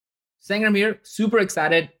Sangram here, super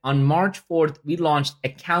excited. On March 4th, we launched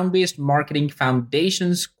Account-Based Marketing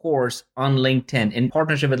Foundations course on LinkedIn in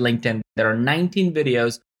partnership with LinkedIn. There are 19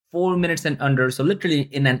 videos, 4 minutes and under. So literally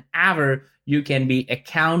in an hour, you can be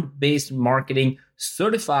account-based marketing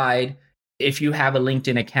certified if you have a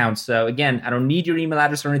LinkedIn account. So again, I don't need your email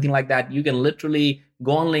address or anything like that. You can literally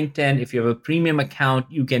go on LinkedIn. If you have a premium account,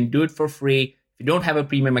 you can do it for free. If you don't have a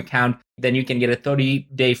premium account, then you can get a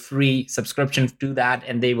 30-day free subscription to that,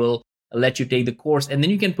 and they will let you take the course. And then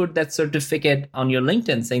you can put that certificate on your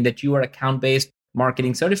LinkedIn saying that you are account-based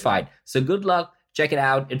marketing certified. So good luck. Check it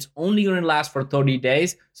out. It's only going to last for 30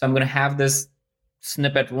 days. So I'm going to have this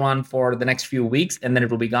snippet run for the next few weeks, and then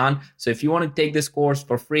it will be gone. So if you want to take this course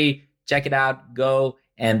for free, check it out, go.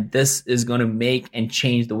 And this is going to make and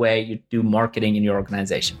change the way you do marketing in your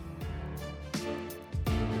organization.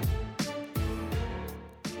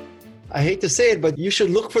 I hate to say it, but you should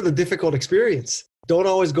look for the difficult experience. Don't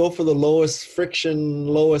always go for the lowest friction,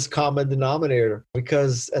 lowest common denominator,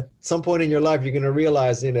 because at some point in your life, you're going to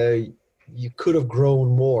realize, you could have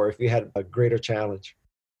grown more if you had a greater challenge.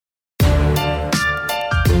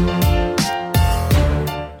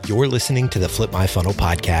 You're listening to the Flip My Funnel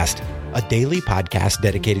podcast, a daily podcast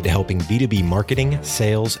dedicated to helping B2B marketing,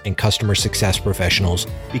 sales, and customer success professionals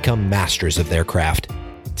become masters of their craft.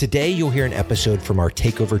 Today, you'll hear an episode from our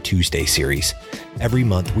Takeover Tuesday series. Every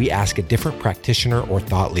month, we ask a different practitioner or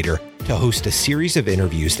thought leader to host a series of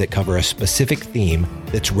interviews that cover a specific theme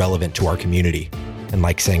that's relevant to our community. And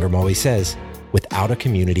like Sangram always says, without a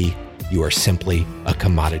community, you are simply a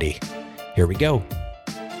commodity. Here we go.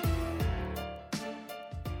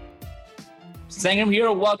 Sangram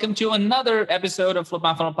here. Welcome to another episode of Flip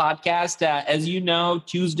My Funnel podcast. As you know,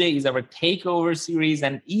 Tuesday is our Takeover series,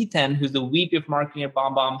 and Ethan, who's the VP of Marketing at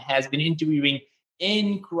BombBomb, has been interviewing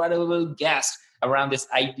incredible guests around this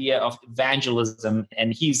idea of evangelism.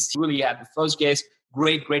 And he's really had the first guest,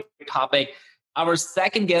 great topic. Our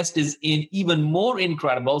second guest is even more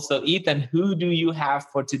incredible. So Ethan, who do you have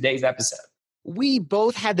for today's episode? We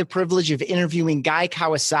both had the privilege of interviewing Guy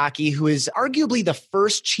Kawasaki, who is arguably the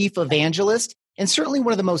first chief evangelist and certainly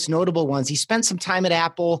one of the most notable ones. He spent some time at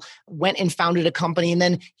Apple, went and founded a company, and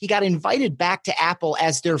then he got invited back to Apple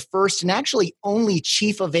as their first and actually only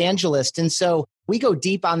chief evangelist. And so we go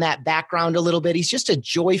deep on that background a little bit. He's just a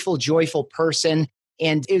joyful person,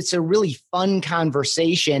 and it's a really fun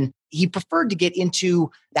conversation. He preferred to get into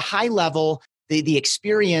the high level, the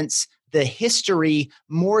experience, the history,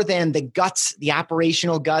 more than the guts, the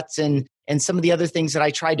operational guts, and some of the other things that I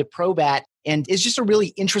tried to probe at. And it's just a really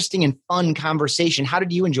interesting and fun conversation. How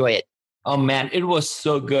did you enjoy it? Oh man, it was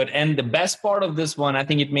so good. And the best part of this one, I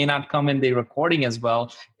think it may not come in the recording as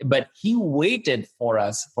well, but he waited for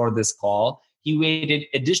us for this call. He waited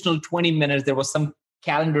additional 20 minutes. There was some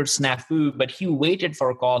calendar snafu, but he waited for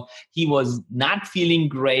a call. He was not feeling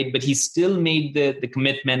great, but he still made the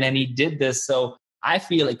commitment, and he did this. So I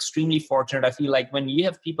feel extremely fortunate. I feel like when you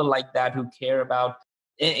have people like that who care about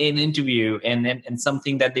an interview and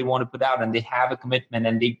something that they want to put out, and they have a commitment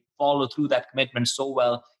and they follow through that commitment so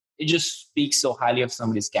well, it just speaks so highly of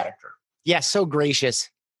somebody's character. Yeah, so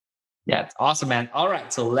gracious. Yeah, it's awesome, man. All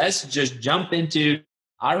right, so let's just jump into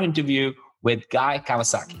our interview with Guy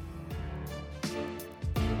Kawasaki.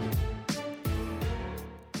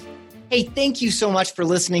 Hey, thank you so much for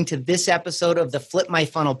listening to this episode of the Flip My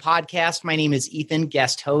Funnel podcast. My name is Ethan,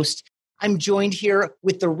 guest host. I'm joined here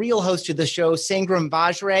with the real host of the show, Sangram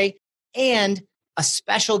Vajre, and a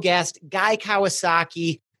special guest, Guy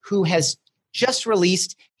Kawasaki, who has just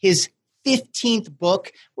released his 15th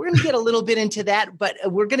book. We're going to get a little bit into that, but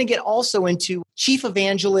we're going to get also into Chief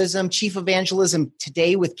Evangelism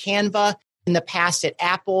today with Canva, in the past at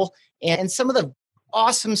Apple, and some of the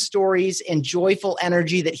awesome stories and joyful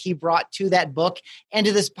energy that he brought to that book and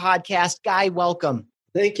to this podcast. Guy, welcome.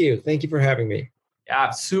 Thank you. Thank you for having me.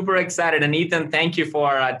 Yeah, super excited. And Ethan, thank you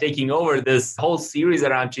for taking over this whole series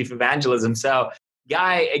around Chief Evangelism. So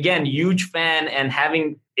Guy, again, huge fan, and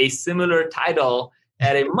having a similar title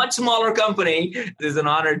at a much smaller company is an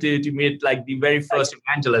honor to meet like the very first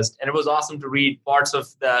evangelist. And it was awesome to read parts of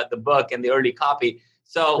the book and the early copy.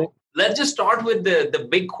 So let's just start with the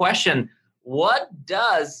big question. What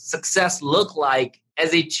does success look like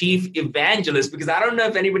as a chief evangelist? Because I don't know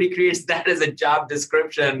if anybody creates that as a job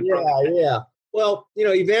description. Yeah. Well,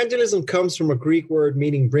 evangelism comes from a Greek word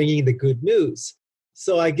meaning bringing the good news.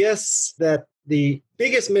 So I guess that the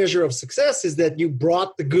biggest measure of success is that you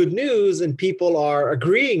brought the good news and people are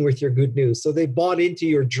agreeing with your good news. So they bought into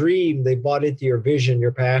your dream. They bought into your vision,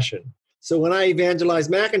 your passion. So when I evangelized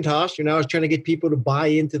Macintosh, I was trying to get people to buy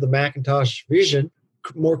into the Macintosh vision,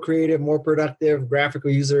 more creative, more productive, graphical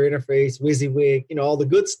user interface, WYSIWYG, all the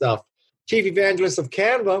good stuff. chief evangelist of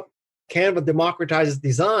Canva. Canva democratizes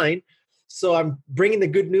design. So I'm bringing the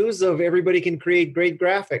good news of everybody can create great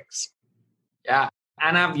graphics. Yeah.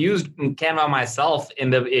 And I've used Canva myself in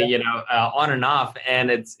the, on and off, and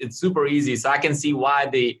it's super easy. So I can see why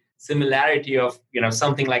the similarity of,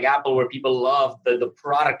 something like Apple, where people love the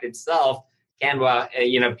product itself.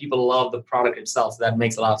 Canva, people love the product itself. So that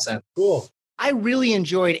makes a lot of sense. Cool. I really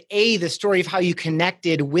enjoyed the story of how you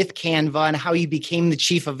connected with Canva and how you became the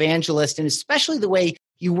chief evangelist, and especially the way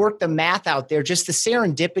you worked the math out there, just the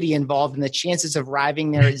serendipity involved and the chances of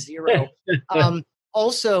arriving there at zero.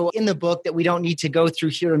 Also in the book that we don't need to go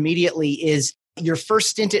through here immediately is your first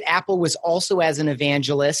stint at Apple was also as an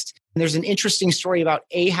evangelist. And there's an interesting story about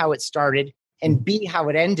A, how it started, and B, how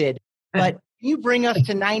it ended. But can you bring us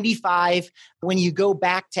to 95 when you go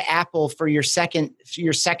back to Apple for your second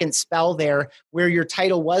spell there, where your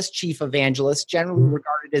title was chief evangelist, generally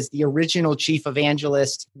regarded as the original chief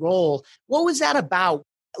evangelist role. What was that about?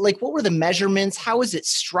 Like, what were the measurements? How was it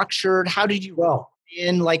structured? How did you what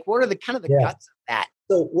are the kind of the guts of that?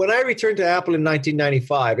 So when I returned to Apple in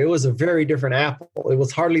 1995, it was a very different Apple. It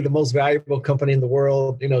was hardly the most valuable company in the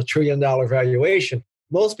world, $1 trillion valuation.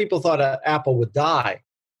 Most people thought Apple would die.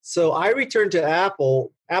 So I returned to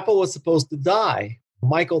Apple. Apple was supposed to die.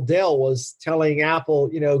 Michael Dell was telling Apple,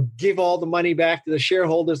 give all the money back to the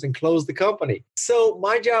shareholders and close the company. So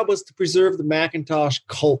my job was to preserve the Macintosh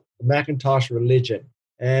cult, the Macintosh religion.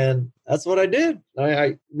 And that's what I did.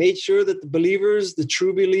 I made sure that the believers, the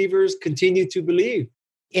true believers, continue to believe.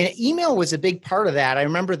 And email was a big part of that. I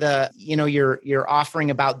remember your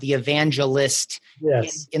offering about the evangelist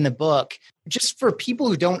in the book. Just for people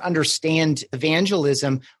who don't understand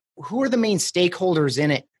evangelism, who are the main stakeholders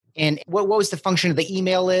in it? And what was the function of the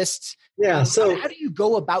email lists? Yeah. So how do you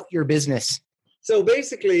go about your business? So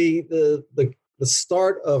basically, the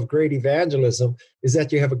start of great evangelism is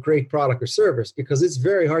that you have a great product or service, because it's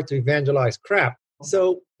very hard to evangelize crap.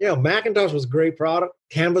 So, Macintosh was a great product.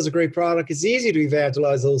 Canva's a great product. It's easy to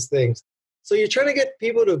evangelize those things. So you're trying to get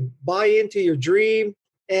people to buy into your dream.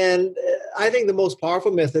 And I think the most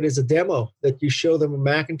powerful method is a demo that you show them a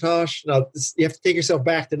Macintosh. Now, you have to take yourself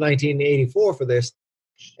back to 1984 for this.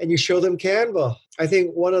 And you show them Canva. I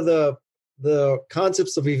think one of the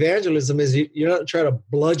concepts of evangelism is you're not trying to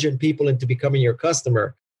bludgeon people into becoming your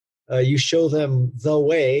customer. You show them the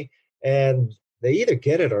way, and they either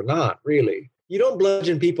get it or not, really. You don't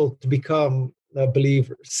bludgeon people to become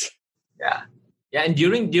believers. Yeah. Yeah. And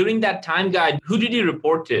during that time, guide, who did you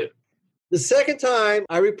report to? The second time,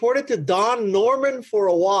 I reported to Don Norman for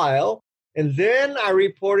a while, and then I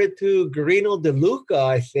reported to Garino De Luca,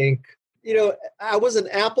 I think. I was an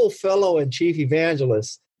Apple fellow and chief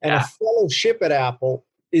evangelist, and a fellowship at Apple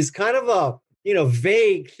is kind of a,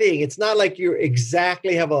 vague thing. It's not like you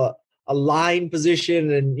exactly have a line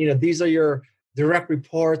position and, these are your direct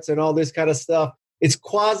reports and all this kind of stuff. It's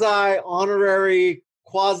quasi honorary,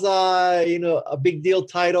 quasi, a big deal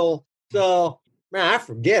title. So, man, I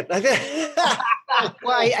forget. Well,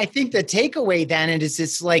 I think the takeaway then is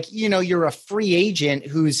it's like, you're a free agent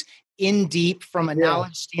who's in deep from a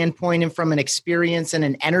knowledge standpoint and from an experience and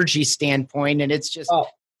an energy standpoint. And it's just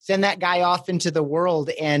send that guy off into the world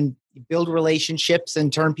and build relationships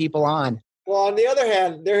and turn people on. Well, on the other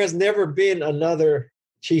hand, there has never been another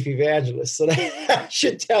chief evangelist. So that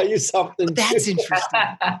should tell you something. That's interesting.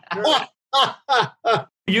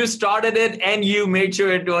 You started it and you made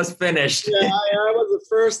sure it was finished. Yeah, I was the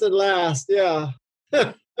first and last. Yeah.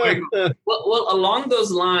 Well, along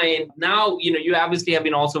those lines, now, you obviously have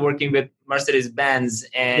been also working with Mercedes-Benz,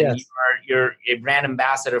 and you're a brand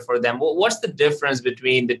ambassador for them. What's the difference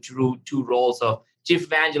between the two roles of chief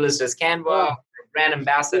evangelist as Canva, brand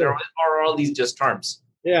ambassador, or are all these just terms?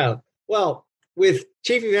 Yeah. Well, with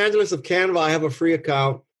chief evangelist of Canva, I have a free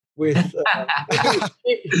account. With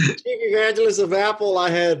chief evangelist of Apple, I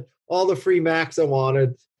had all the free Macs I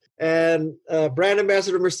wanted. And brand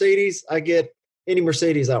ambassador Mercedes, I get any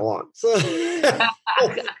Mercedes I want. So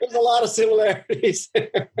there's a lot of similarities.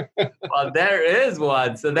 Well, there is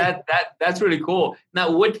one. So that's really cool.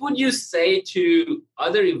 Now, what would you say to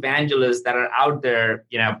other evangelists that are out there?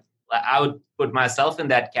 I would put myself in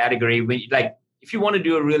that category. If you want to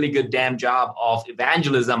do a really good damn job of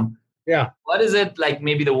evangelism, what is it, like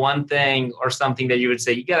maybe the one thing or something that you would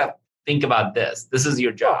say, you got to think about this. This is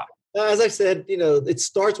your job. As I said, it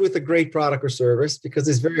starts with a great product or service, because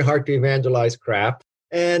it's very hard to evangelize crap.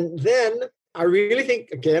 And then I really think,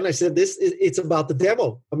 again, I said this, it's about the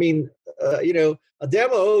demo. I mean, a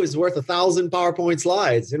demo is worth 1,000 PowerPoint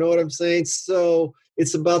slides. You know what I'm saying? So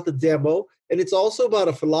it's about the demo. And it's also about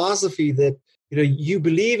a philosophy that you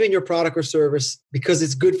believe in your product or service because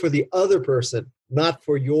it's good for the other person, not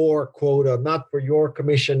for your quota, not for your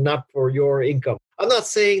commission, not for your income. I'm not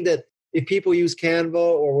saying that if people use Canva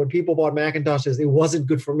or when people bought Macintoshes, it wasn't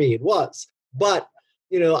good for me. It was. But,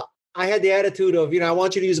 I had the attitude of, I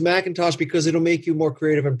want you to use Macintosh because it'll make you more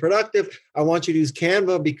creative and productive. I want you to use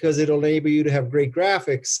Canva because it'll enable you to have great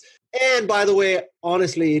graphics. And by the way,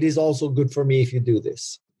 honestly, it is also good for me if you do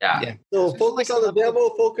this. Yeah. So focus on the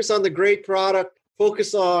demo, focus on the great product,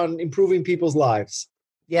 focus on improving people's lives.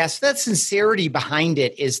 Yes, that sincerity behind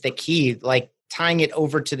it is the key, like tying it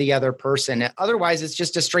over to the other person. Otherwise, it's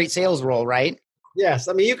just a straight sales role, right? Yes.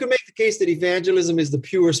 I mean, you can make the case that evangelism is the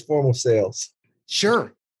purest form of sales.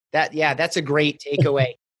 Sure. That's a great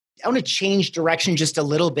takeaway. I want to change direction just a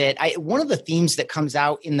little bit. One of the themes that comes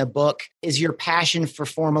out in the book is your passion for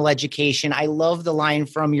formal education. I love the line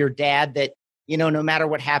from your dad that, no matter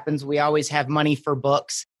what happens, we always have money for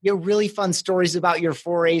books. Really fun stories about your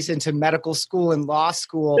forays into medical school and law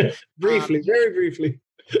school. Briefly, very briefly.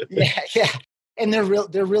 Yeah. And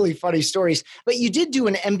they're really funny stories. But you did do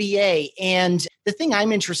an MBA. And the thing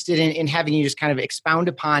I'm interested in having you just kind of expound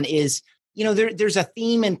upon is, there's a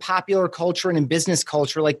theme in popular culture and in business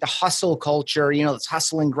culture, like the hustle culture, this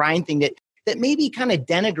hustle and grind thing that maybe kind of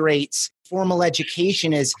denigrates formal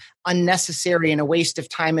education as unnecessary and a waste of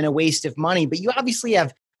time and a waste of money. But you obviously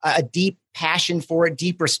have a deep passion for it,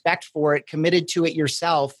 deep respect for it, committed to it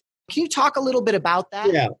yourself. Can you talk a little bit about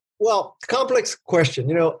that? Yeah. Well, complex question.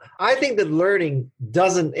 I think that learning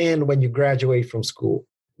doesn't end when you graduate from school.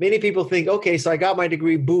 Many people think, okay, so I got my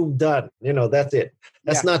degree, boom, done. That's it.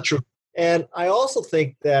 That's not true. And I also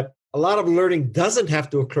think that a lot of learning doesn't have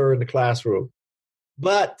to occur in the classroom.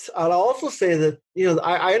 But I'll also say that,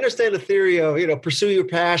 I understand the theory of, pursue your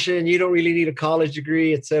passion. You don't really need a college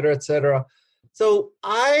degree, et cetera, et cetera. So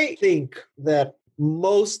I think that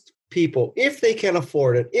most people, if they can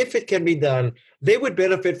afford it, if it can be done, they would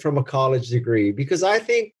benefit from a college degree because I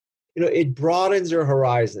think, it broadens their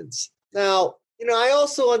horizons. Now, I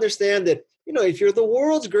also understand that, if you're the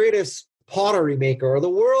world's greatest pottery maker or the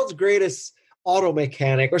world's greatest auto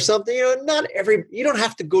mechanic or something, you don't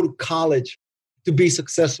have to go to college to be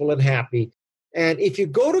successful and happy. And if you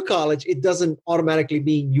go to college, it doesn't automatically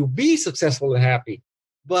mean you be successful and happy.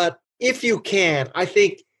 But if you can, I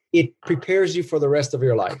think it prepares you for the rest of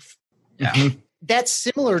your life. Yeah. Mm-hmm. That's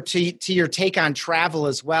similar to your take on travel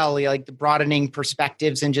as well, like the broadening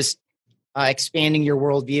perspectives and just expanding your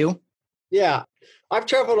worldview. Yeah. I've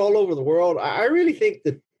traveled all over the world. I really think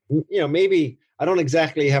that, maybe I don't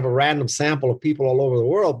exactly have a random sample of people all over the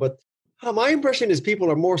world, but my impression is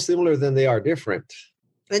people are more similar than they are different.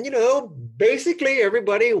 And, basically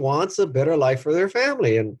everybody wants a better life for their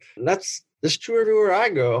family. And that's true everywhere I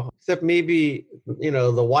go, except maybe,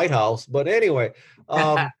 the White House. But anyway.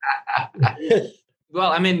 Well,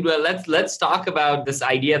 let's talk about this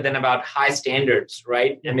idea then about high standards,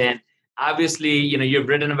 right? I mean, obviously, you've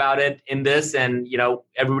written about it in this and,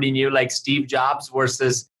 everybody knew like Steve Jobs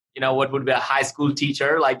versus, what would be a high school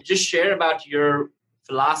teacher. Like just share about your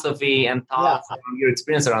philosophy and thoughts and your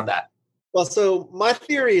experience around that. Well, so my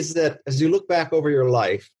theory is that as you look back over your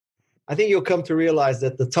life, I think you'll come to realize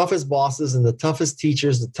that the toughest bosses and the toughest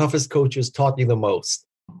teachers, the toughest coaches taught you the most.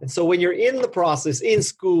 And so when you're in the process, in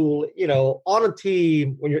school, on a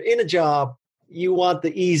team, when you're in a job, you want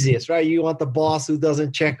the easiest, right? You want the boss who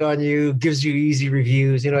doesn't check on you, gives you easy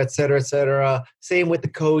reviews, et cetera, et cetera. Same with the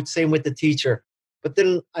coach, same with the teacher. But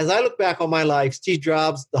then as I look back on my life, Steve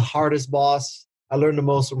Jobs, the hardest boss, I learned the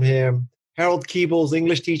most from him. Harold Keebles,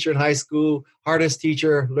 English teacher in high school, hardest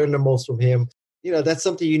teacher, learned the most from him. That's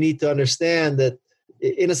something you need to understand that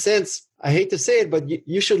in a sense, I hate to say it, but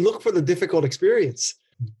you should look for the difficult experience.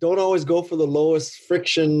 Don't always go for the lowest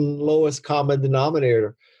friction, lowest common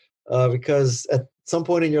denominator, because at some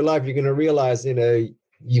point in your life, you're going to realize,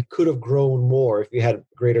 you could have grown more if you had a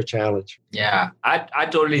greater challenge. Yeah, I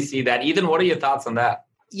totally see that. Ethan, what are your thoughts on that?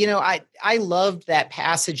 I loved that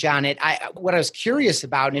passage on it. What I was curious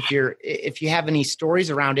about, and if you have any stories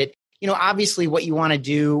around it, obviously what you want to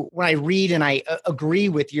do, when I read and I agree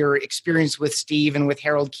with your experience with Steve and with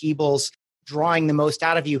Harold Keebles drawing the most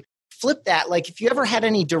out of you, flip that. Like if you ever had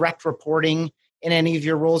any direct reporting in any of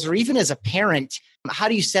your roles, or even as a parent, how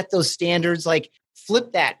do you set those standards? Like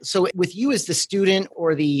flip that. So with you as the student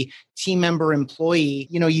or the team member employee,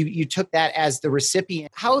 you took that as the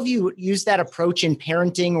recipient. How have you used that approach in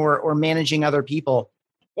parenting or managing other people?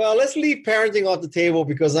 Well, let's leave parenting off the table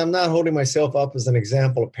because I'm not holding myself up as an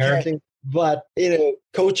example of parenting. Okay. But,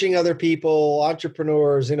 coaching other people,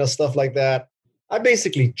 entrepreneurs, stuff like that, I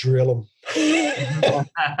basically drill them.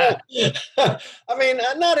 I mean,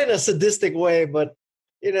 not in a sadistic way, but,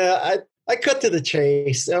 I I cut to the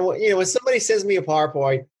chase. And, when somebody sends me a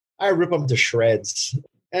PowerPoint, I rip them to shreds.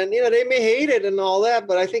 And, they may hate it and all that,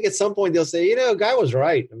 but I think at some point they'll say, guy was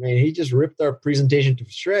right. I mean, he just ripped our presentation to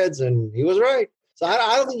shreds and he was right. So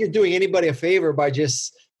I don't think you're doing anybody a favor by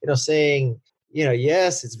just, saying,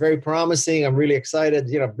 yes, it's very promising. I'm really excited,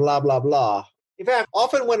 blah, blah, blah. In fact,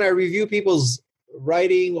 often when I review people's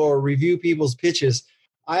writing or review people's pitches,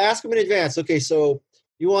 I ask them in advance, okay, so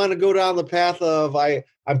you want to go down the path of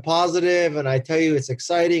I'm positive and I tell you it's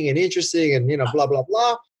exciting and interesting and, blah, blah,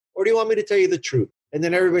 blah. Or do you want me to tell you the truth? And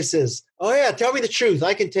then everybody says, oh, yeah, tell me the truth.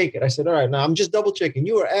 I can take it. I said, all right, now I'm just double checking.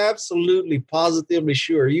 You are absolutely positively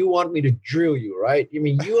sure you want me to drill you, right? You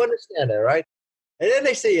mean, you understand that, right? And then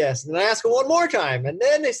they say yes. And then I ask them one more time. And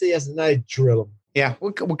then they say yes. And I drill them. Yeah,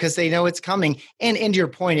 because they know it's coming. And to your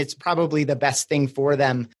point, it's probably the best thing for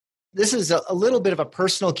them. This is a little bit of a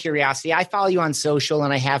personal curiosity. I follow you on social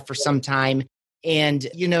and I have for some time. And,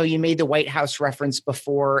 you made the White House reference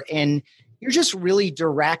before. And you're just really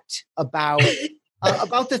direct about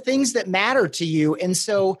the things that matter to you. And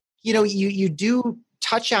so, you do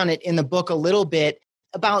touch on it in the book a little bit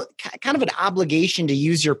about kind of an obligation to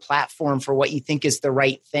use your platform for what you think is the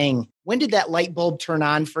right thing. When did that light bulb turn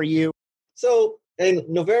on for you? So in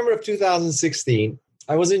November of 2016,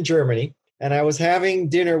 I was in Germany and I was having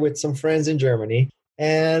dinner with some friends in Germany.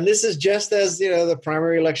 And this is just as, the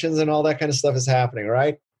primary elections and all that kind of stuff is happening,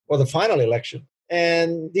 right? Or the final election.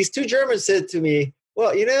 And these two Germans said to me,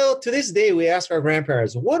 well, to this day, we ask our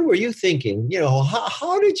grandparents, what were you thinking?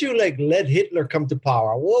 How did you let Hitler come to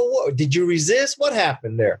power? What, did you resist? What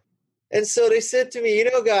happened there? And so they said to me,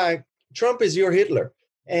 guy, Trump is your Hitler.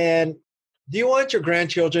 And do you want your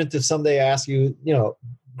grandchildren to someday ask you,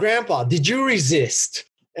 Grandpa, did you resist?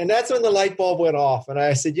 And that's when the light bulb went off. And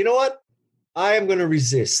I said, you know what? I am going to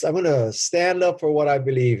resist. I'm going to stand up for what I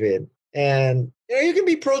believe in. And, you can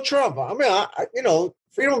be pro-Trump. I mean,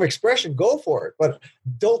 freedom of expression, go for it. But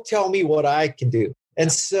don't tell me what I can do.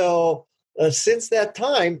 And so since that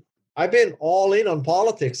time, I've been all in on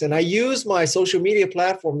politics. And I use my social media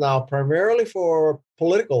platform now primarily for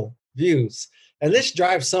political views. And this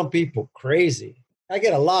drives some people crazy. I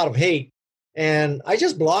get a lot of hate. And I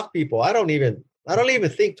just block people. I don't even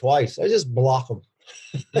think twice. I just block them.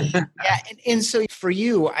 Yeah. And so for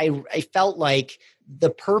you, I felt like the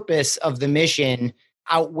purpose of the mission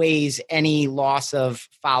outweighs any loss of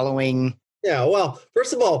following. Yeah. Well,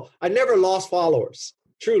 first of all, I never lost followers.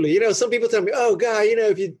 Truly. Some people tell me, oh, Guy,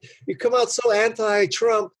 if you come out so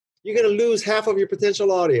anti-Trump, you're going to lose half of your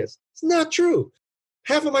potential audience. It's not true.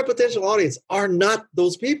 Half of my potential audience are not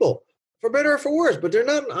those people, for better or for worse, but they're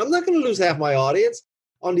not. I'm not going to lose half my audience.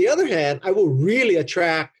 On the other hand, I will really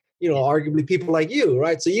attract, arguably people like you,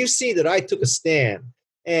 right? So you see that I took a stand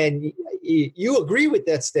and you agree with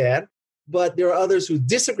that stand, but there are others who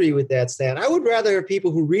disagree with that stand. I would rather have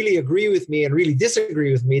people who really agree with me and really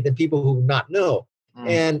disagree with me than people who not know.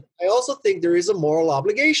 And I also think there is a moral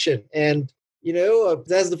obligation. And,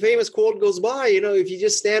 as the famous quote goes by, if you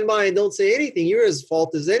just stand by and don't say anything, you're as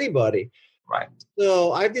fault as anybody. Right.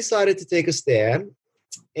 So I've decided to take a stand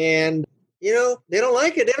and, they don't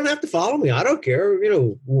like it. They don't have to follow me. I don't care.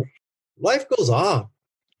 Life goes on.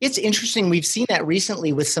 It's interesting. We've seen that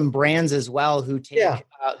recently with some brands as well who take.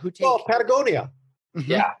 Patagonia.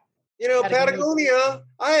 Mm-hmm. Yeah. Patagonia.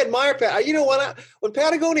 I admire when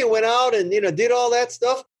Patagonia went out and did all that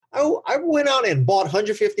stuff. I went out and bought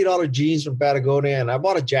 $150 jeans from Patagonia and I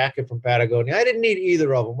bought a jacket from Patagonia. I didn't need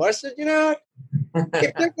either of them. But I said,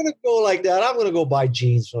 if they're going to go like that, I'm going to go buy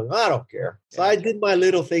jeans from them. I don't care. So I did my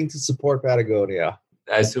little thing to support Patagonia.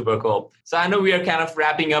 That's super cool. So I know we are kind of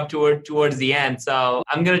wrapping up towards the end. So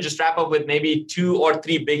I'm going to just wrap up with maybe 2 or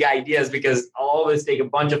 3 big ideas because I'll always take a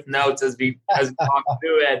bunch of notes as we talk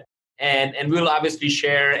through it. And we'll obviously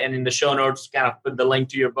share and in the show notes kind of put the link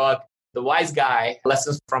to your book, The Wise Guy,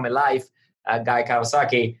 Lessons from a Life, Guy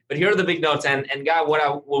Kawasaki. But here are the big notes. And Guy,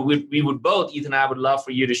 we would both, Ethan and I would love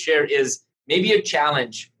for you to share is maybe a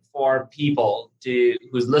challenge for people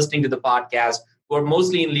who's listening to the podcast who are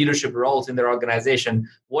mostly in leadership roles in their organization.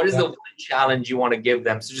 What is the one challenge you want to give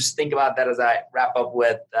them? So just think about that as I wrap up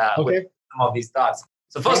with some of these thoughts.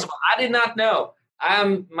 So first of all, I did not know.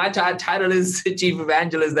 My title is Chief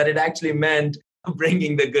Evangelist, that it actually meant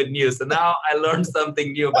bringing the good news. So now I learned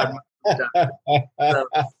something new about myself.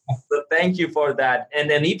 So thank you for that. And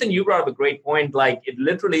then Ethan, you brought up a great point. Like it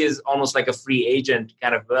literally is almost like a free agent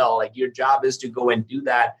kind of bill. Like your job is to go and do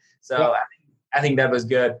that. So I think that was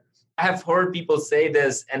good. I have heard people say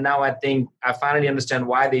this, and now I think I finally understand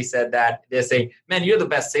why they said that. They say, man, you're the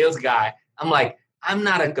best sales guy. I'm like, I'm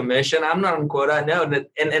not a commission. I'm not on quota. No.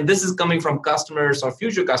 And this is coming from customers or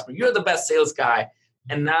future customers. You're the best sales guy.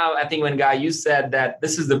 And now I think when Guy, you said that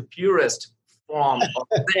this is the purest form of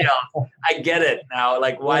sales, I get it now.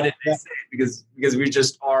 Like, why did they say it? Because we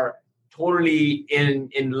just are totally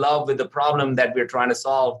in love with the problem that we're trying to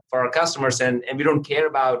solve for our customers. And we don't care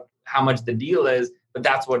about how much the deal is, but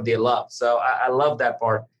that's what they love. So I love that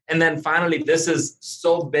part. And then finally, this is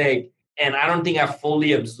so big, and I don't think I've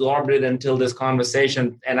fully absorbed it until this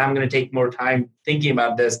conversation, and I'm going to take more time thinking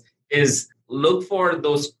about this, is look for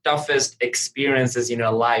those toughest experiences in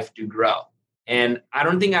your life to grow. And I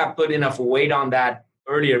don't think I put enough weight on that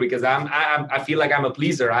earlier, because I feel like I'm a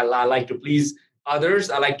pleaser. I like to please others.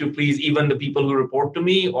 I like to please even the people who report to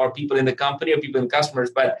me, or people in the company, or people in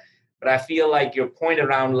customers. But I feel like your point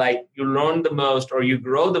around, like, you learn the most or you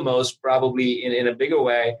grow the most probably in a bigger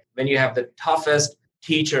way when you have the toughest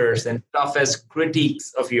teachers and toughest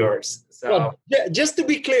critiques of yours. So well, just to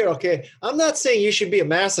be clear, okay, I'm not saying you should be a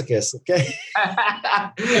masochist, okay?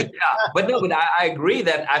 But I agree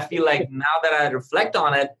that I feel like now that I reflect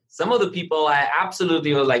on it, some of the people I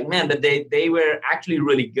absolutely was like, man, that they were actually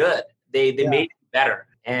really good. They made it better.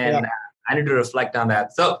 And I need to reflect on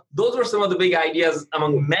that. So those were some of the big ideas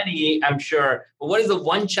among many, I'm sure. But what is the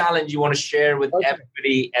one challenge you want to share with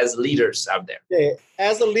everybody as leaders out there? Okay.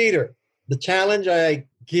 As a leader, the challenge I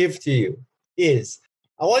give to you is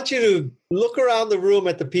I want you to look around the room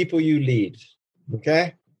at the people you lead,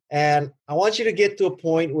 okay? And I want you to get to a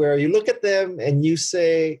point where you look at them and you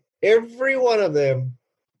say, every one of them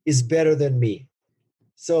is better than me.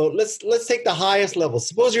 So let's take the highest level.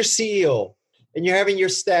 Suppose you're CEO and you're having your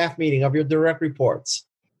staff meeting of your direct reports.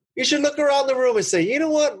 You should look around the room and say, you know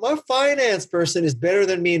what? My finance person is better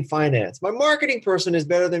than me in finance. My marketing person is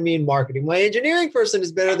better than me in marketing. My engineering person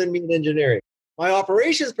is better than me in engineering. My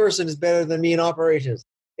operations person is better than me in operations.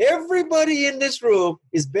 Everybody in this room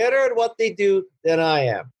is better at what they do than I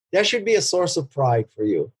am. That should be a source of pride for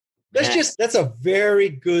you. That's a very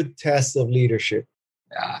good test of leadership.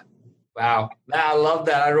 Yeah. Wow. I love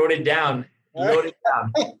that. I wrote it down.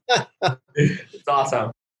 It's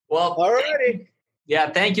awesome. Well, all righty. Yeah,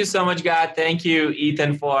 thank you so much, God. Thank you,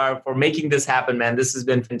 Ethan, for making this happen, man. This has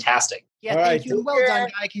been fantastic. Yeah, thank you. Well done,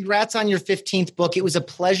 Guy. Congrats on your 15th book. It was a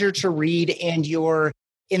pleasure to read, and your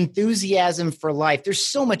enthusiasm for life. There's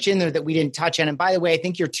so much in there that we didn't touch on. And by the way, I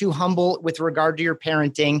think you're too humble with regard to your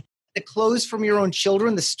parenting. The clothes from your own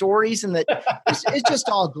children, the stories, and it's just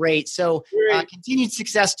all great. So continued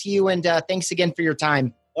success to you, and thanks again for your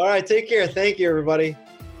time. All right, take care. Thank you, everybody.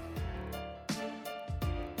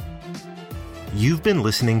 You've been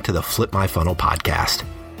listening to the Flip My Funnel podcast.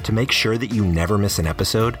 To make sure that you never miss an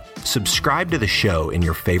episode, subscribe to the show in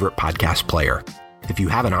your favorite podcast player. If you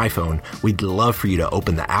have an iPhone, we'd love for you to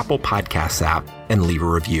open the Apple Podcasts app and leave a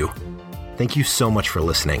review. Thank you so much for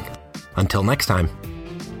listening. Until next time.